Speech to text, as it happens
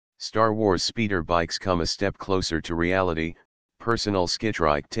Star Wars speeder bikes come a step closer to reality. Personal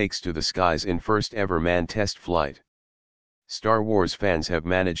skytrike takes to the skies in first ever manned test flight. Star Wars fans have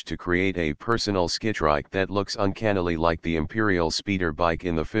managed to create a personal skytrike that looks uncannily like the Imperial speeder bike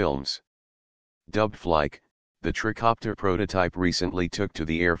in the films. Dubbed Flike, the Tricopter prototype recently took to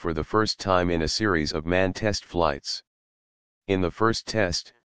the air for the first time in a series of manned test flights. In the first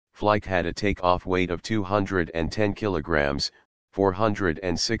test, Flike had a takeoff weight of 210 kilograms,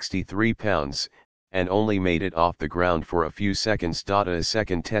 463 pounds, and only made it off the ground for a few seconds. A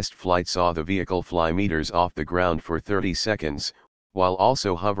second test flight saw the vehicle fly meters off the ground for 30 seconds, while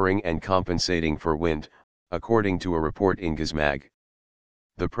also hovering and compensating for wind, according to a report in Gizmag.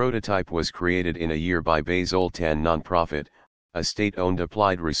 The prototype was created in a year by Bay Zoltan Non-profit, a state-owned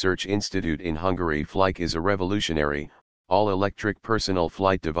applied research institute in Hungary. Flike is a revolutionary, all-electric personal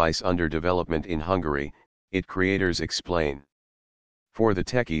flight device under development in Hungary, its creators explain. For the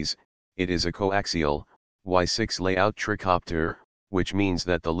techies, it is a coaxial, Y6 layout tricopter, which means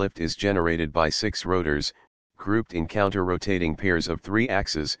that the lift is generated by 6 rotors, grouped in counter-rotating pairs of 3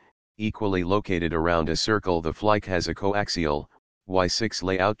 axes, equally located around a circle. The Flike has a coaxial, Y6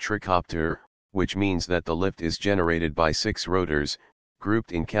 layout tricopter, which means that the lift is generated by 6 rotors,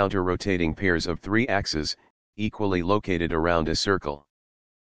 grouped in counter-rotating pairs of 3 axes, equally located around a circle.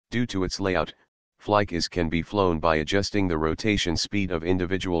 Due to its layout, Flike can be flown by adjusting the rotation speed of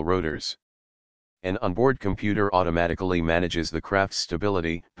individual rotors. An onboard computer automatically manages the craft's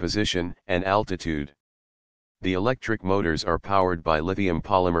stability, position, and altitude. The electric motors are powered by lithium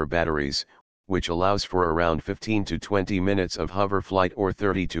polymer batteries, which allows for around 15 to 20 minutes of hover flight or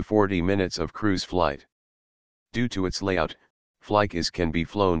 30 to 40 minutes of cruise flight. Due to its layout, Flike can be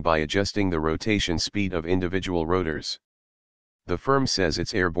flown by adjusting the rotation speed of individual rotors. The firm says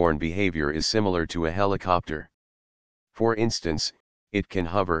its airborne behavior is similar to a helicopter. For instance, it can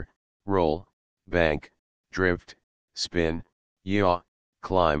hover, roll, bank, drift, spin, yaw,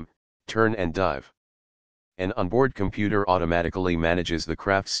 climb, turn and dive. An onboard computer automatically manages the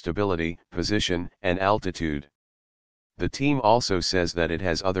craft's stability, position, and altitude. The team also says that it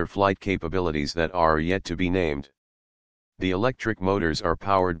has other flight capabilities that are yet to be named. The electric motors are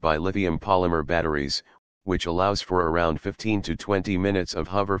powered by lithium polymer batteries, which allows for around 15 to 20 minutes of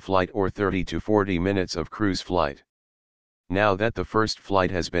hover flight or 30 to 40 minutes of cruise flight. Now that the first flight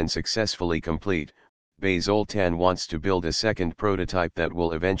has been successfully complete, Bay Zoltan wants to build a second prototype that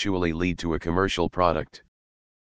will eventually lead to a commercial product.